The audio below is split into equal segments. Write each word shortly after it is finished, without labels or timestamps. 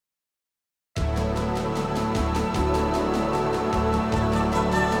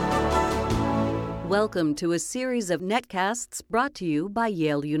Welcome to a series of netcasts brought to you by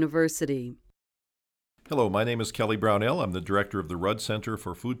Yale University. Hello, my name is Kelly Brownell. I'm the director of the Rudd Center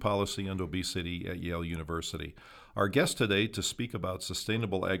for Food Policy and Obesity at Yale University. Our guest today to speak about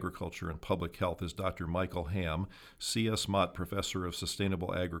sustainable agriculture and public health is Dr. Michael Hamm, C.S. Mott Professor of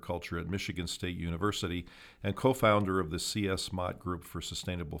Sustainable Agriculture at Michigan State University and co-founder of the C.S. Mott Group for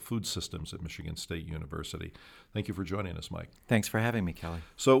Sustainable Food Systems at Michigan State University. Thank you for joining us, Mike. Thanks for having me, Kelly.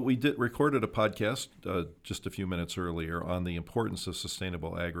 So we recorded a podcast just a few minutes earlier on the importance of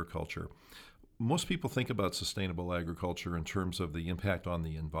sustainable agriculture. Most people think about sustainable agriculture in terms of the impact on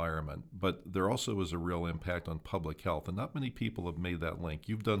the environment, but there also is a real impact on public health, and not many people have made that link.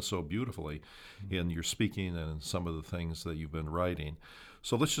 You've done so beautifully in your speaking and in some of the things that you've been writing.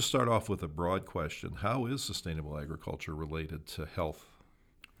 So let's just start off with a broad question. How is sustainable agriculture related to health?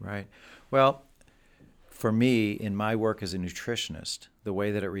 Right. Well, for me, in my work as a nutritionist, the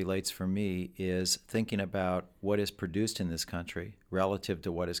way that it relates for me is thinking about what is produced in this country relative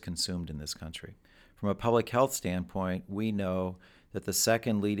to what is consumed in this country. From a public health standpoint, we know that the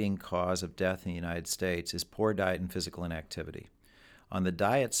second leading cause of death in the United States is poor diet and physical inactivity. On the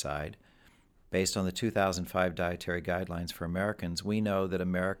diet side, based on the 2005 dietary guidelines for Americans, we know that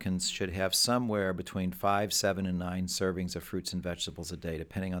Americans should have somewhere between 5, 7, and 9 servings of fruits and vegetables a day,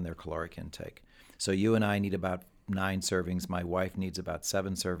 depending on their caloric intake. So you and I need about 9 servings. My wife needs about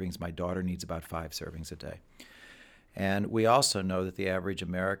 7 servings. My daughter needs about 5 servings a day. And we also know that the average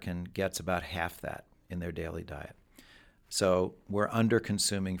American gets about half that in their daily diet. So we're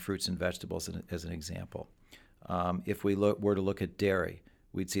under-consuming fruits and vegetables as an example. If we were to look at dairy,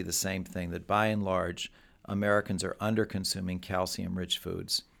 we'd see the same thing, that by and large, Americans are under-consuming calcium-rich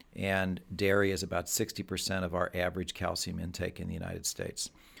foods, and dairy is about 60% of our average calcium intake in the United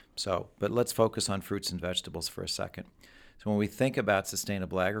States. But let's focus on fruits and vegetables for a second. So when we think about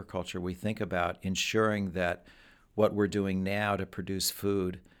sustainable agriculture, we think about ensuring that what we're doing now to produce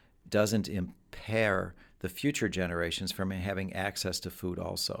food doesn't impair the future generations from having access to food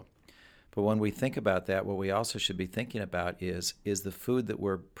also. But when we think about that, what we also should be thinking about is the food that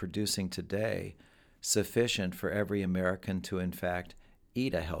we're producing today sufficient for every American to, in fact,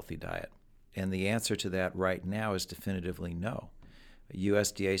 eat a healthy diet? And the answer to that right now is definitively no.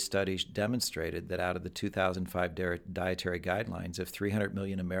 USDA studies demonstrated that out of the 2005 dietary guidelines, if 300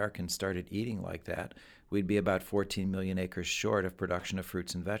 million Americans started eating like that, we'd be about 14 million acres short of production of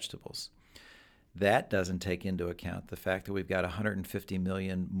fruits and vegetables. That doesn't take into account the fact that we've got 150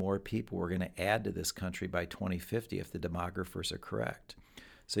 million more people we're going to add to this country by 2050 if the demographers are correct.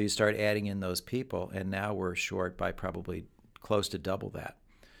 So you start adding in those people, and now we're short by probably close to double that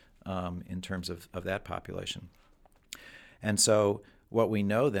in terms of that population. And so what we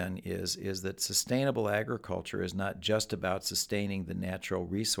know then is that sustainable agriculture is not just about sustaining the natural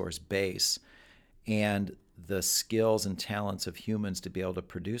resource base and the skills and talents of humans to be able to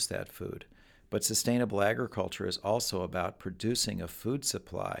produce that food, but sustainable agriculture is also about producing a food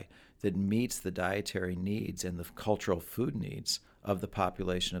supply that meets the dietary needs and the cultural food needs of the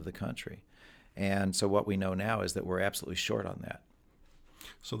population of the country. And so what we know now is that we're absolutely short on that.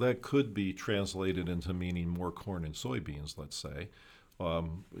 So that could be translated into meaning more corn and soybeans, let's say.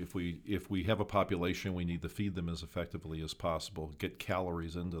 If we have a population, we need to feed them as effectively as possible, get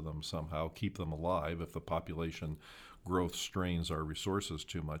calories into them somehow, keep them alive. If the population growth strains our resources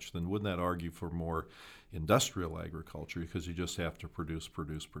too much, then wouldn't that argue for more industrial agriculture because you just have to produce?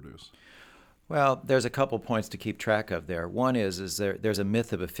 Well, there's a couple points to keep track of there. One is there's a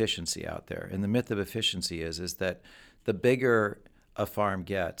myth of efficiency out there, and the myth of efficiency is that the bigger a farm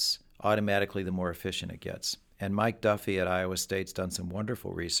gets, automatically the more efficient it gets. And Mike Duffy at Iowa State's done some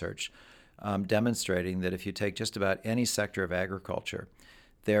wonderful research demonstrating that if you take just about any sector of agriculture,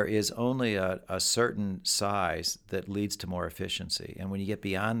 there is only a certain size that leads to more efficiency. And when you get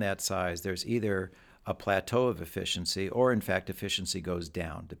beyond that size, there's either a plateau of efficiency or, in fact, efficiency goes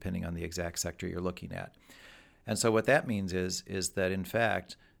down, depending on the exact sector you're looking at. And so what that means is that, in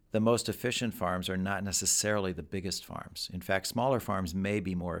fact, the most efficient farms are not necessarily the biggest farms. In fact, smaller farms may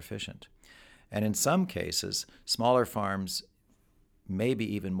be more efficient. And in some cases, smaller farms may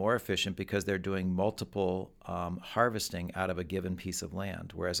be even more efficient because they're doing multiple harvesting out of a given piece of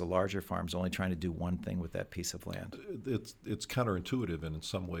land, whereas a larger farm's only trying to do one thing with that piece of land. It's counterintuitive, and in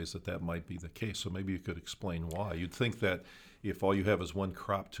some ways that might be the case. So maybe you could explain why. You'd think that if all you have is one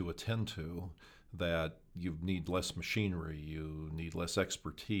crop to attend to, that you need less machinery, you need less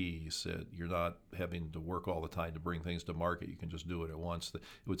expertise, you're not having to work all the time to bring things to market, you can just do it at once. It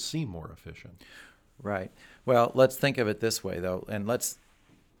would seem more efficient. Right. Well, let's think of it this way, though, and let's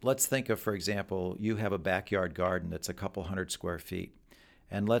think of, for example, you have a backyard garden that's a couple hundred square feet,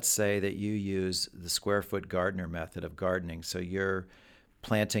 And let's say that you use the square foot gardener method of gardening. So you're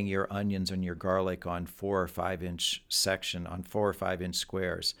planting your onions and your garlic on 4 or 5 inch section, on 4 or 5 inch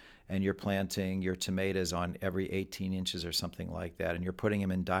squares, and you're planting your tomatoes on every 18 inches or something like that, and you're putting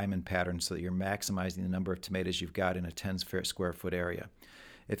them in diamond patterns so that you're maximizing the number of tomatoes you've got in a 10 square foot area.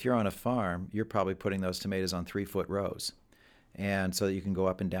 If you're on a farm, you're probably putting those tomatoes on 3-foot rows, and so that you can go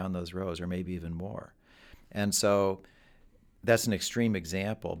up and down those rows, or maybe even more. And so that's an extreme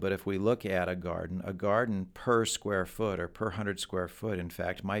example, but if we look at a garden per square foot or per 100 square foot, in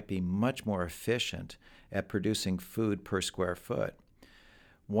fact, might be much more efficient at producing food per square foot.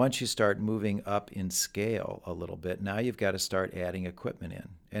 Once you start moving up in scale a little bit, now you've got to start adding equipment in.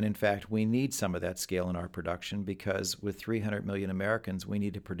 And in fact, we need some of that scale in our production, because with 300 million Americans, we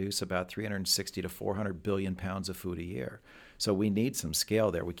need to produce about 360 to 400 billion pounds of food a year. So we need some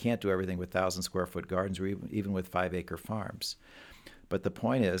scale there. We can't do everything with 1,000 square foot gardens or even with 5-acre farms. But the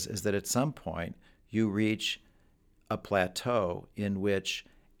point is that at some point you reach a plateau in which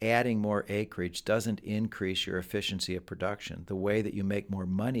adding more acreage doesn't increase your efficiency of production. The way that you make more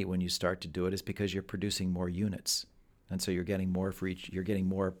money when you start to do it is because you're producing more units. And so you're getting more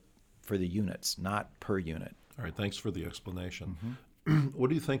for the units, not per unit. All right, thanks for the explanation. What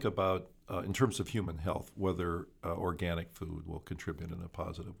do you think about, in terms of human health, whether organic food will contribute in a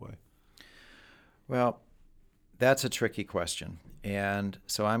positive way? Well, that's a tricky question. And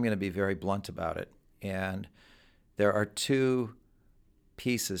so I'm going to be very blunt about it. And there are two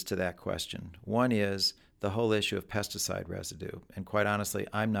pieces to that question. One is the whole issue of pesticide residue. And quite honestly,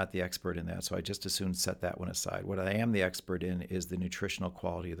 I'm not the expert in that, so I just as soon set that one aside. What I am the expert in is the nutritional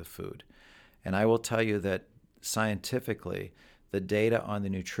quality of the food. And I will tell you that scientifically, the data on the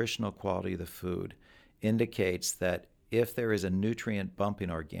nutritional quality of the food indicates that if there is a nutrient bump in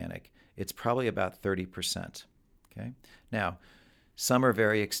organic, it's probably about 30%. Okay? Now, some are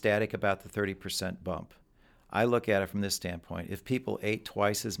very ecstatic about the 30% bump. I look at it from this standpoint. If people ate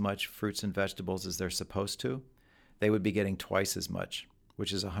twice as much fruits and vegetables as they're supposed to, they would be getting twice as much,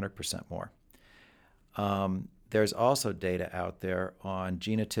 which is 100% more. There's also data out there on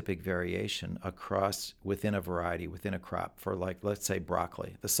genotypic variation within a variety, within a crop, for, like, let's say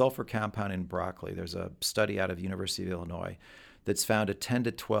broccoli. The sulfur compound in broccoli, there's a study out of University of Illinois that's found a 10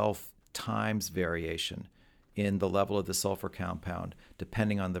 to 12 times variation in the level of the sulfur compound,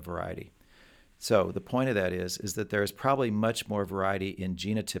 depending on the variety. So the point of that is that there is probably much more variety in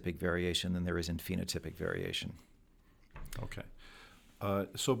genotypic variation than there is in phenotypic variation. Okay.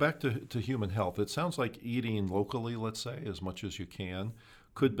 So back to human health. It sounds like eating locally, let's say, as much as you can,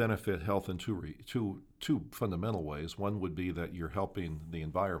 could benefit health in two fundamental ways. One would be that you're helping the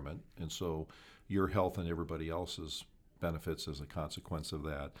environment, and so your health and everybody else's benefits as a consequence of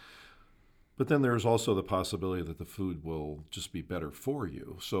that. But then there's also the possibility that the food will just be better for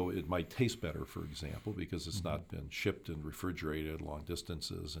you. So it might taste better, for example, because it's not been shipped and refrigerated long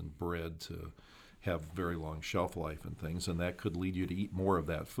distances and bred to have very long shelf life and things, and that could lead you to eat more of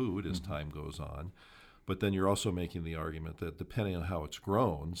that food as time goes on. But then you're also making the argument that depending on how it's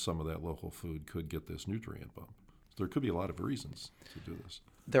grown, some of that local food could get this nutrient bump. So there could be a lot of reasons to do this.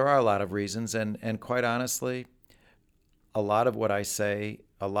 There are a lot of reasons, and quite honestly, a lot of what I say,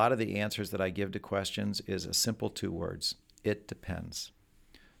 a lot of the answers that I give to questions is a simple 2 words: it depends.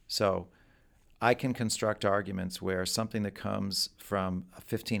 So I can construct arguments where something that comes from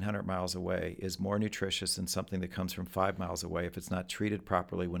 1,500 miles away is more nutritious than something that comes from 5 miles away if it's not treated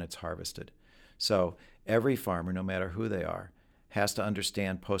properly when it's harvested. So every farmer, no matter who they are, has to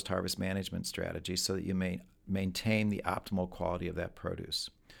understand post-harvest management strategies so that you may maintain the optimal quality of that produce.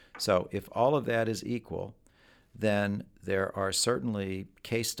 So if all of that is equal, then there are certainly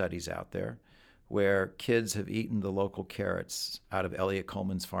case studies out there where kids have eaten the local carrots out of Elliott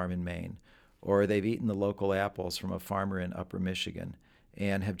Coleman's farm in Maine, or they've eaten the local apples from a farmer in Upper Michigan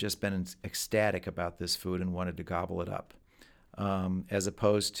and have just been ecstatic about this food and wanted to gobble it up, as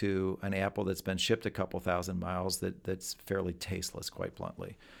opposed to an apple that's been shipped a couple thousand miles that's fairly tasteless, quite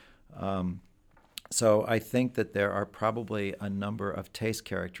bluntly. So I think that there are probably a number of taste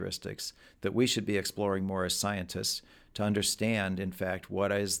characteristics that we should be exploring more as scientists to understand, in fact,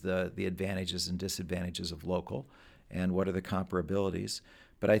 what is the advantages and disadvantages of local and what are the comparabilities.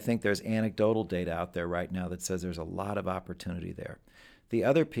 But I think there's anecdotal data out there right now that says there's a lot of opportunity there. The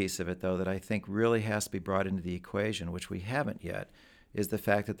other piece of it, though, that I think really has to be brought into the equation, which we haven't yet, is the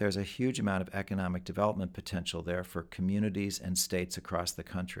fact that there's a huge amount of economic development potential there for communities and states across the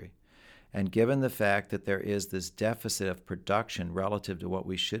country. And given the fact that there is this deficit of production relative to what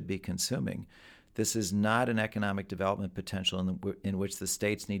we should be consuming, This is not an economic development potential in which the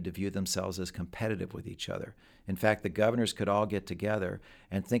states need to view themselves as competitive with each other. In fact, the governors could all get together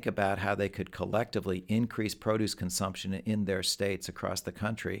and think about how they could collectively increase produce consumption in their states across the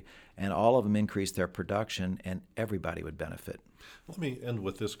country, and all of them increase their production, and everybody would benefit. Let me end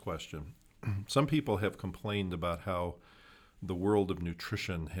with this question. Some people have complained about how the world of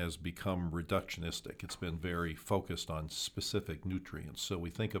nutrition has become reductionistic. It's been very focused on specific nutrients. So we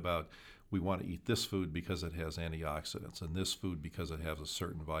think about, we want to eat this food because it has antioxidants, and this food because it has a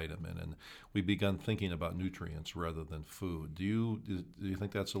certain vitamin. And we've begun thinking about nutrients rather than food. Do you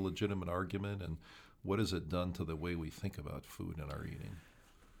think that's a legitimate argument? And what has it done to the way we think about food in our eating?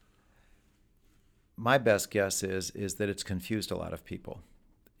 My best guess is that it's confused a lot of people.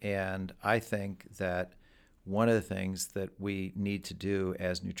 And I think that one of the things that we need to do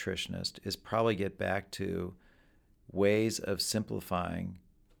as nutritionists is probably get back to ways of simplifying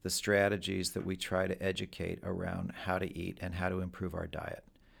the strategies that we try to educate around how to eat and how to improve our diet.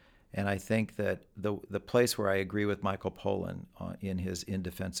 And I think that the place where I agree with Michael Pollan in his In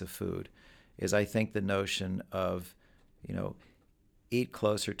Defense of Food is, I think, the notion of, eat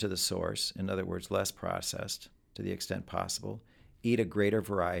closer to the source, in other words, less processed to the extent possible, eat a greater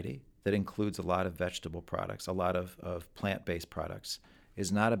variety that includes a lot of vegetable products, a lot of plant-based products,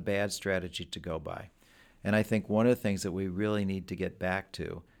 is not a bad strategy to go by. And I think one of the things that we really need to get back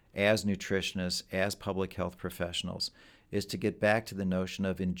to as nutritionists, as public health professionals, is to get back to the notion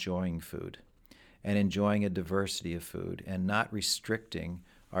of enjoying food and enjoying a diversity of food and not restricting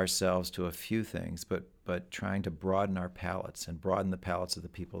ourselves to a few things, but trying to broaden our palates and broaden the palates of the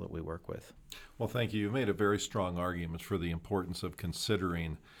people that we work with. Well, thank you. You made a very strong argument for the importance of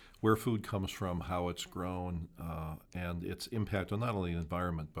considering where food comes from, how it's grown, and its impact on not only the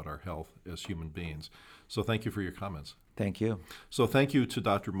environment but our health as human beings. So thank you for your comments. Thank you. So thank you to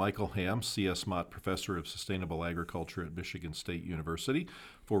Dr. Michael Ham, C.S. Mott Professor of Sustainable Agriculture at Michigan State University,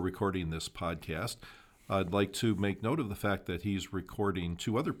 for recording this podcast. I'd like to make note of the fact that he's recording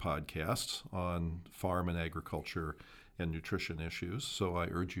 2 other podcasts on farm and agriculture and nutrition issues, so I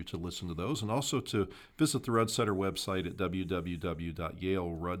urge you to listen to those, and also to visit the Rudd Center website at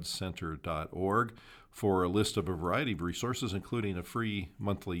www.yaleruddcenter.org for a list of a variety of resources, including a free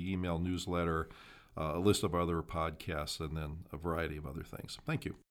monthly email newsletter, a list of other podcasts, and then a variety of other things. Thank you.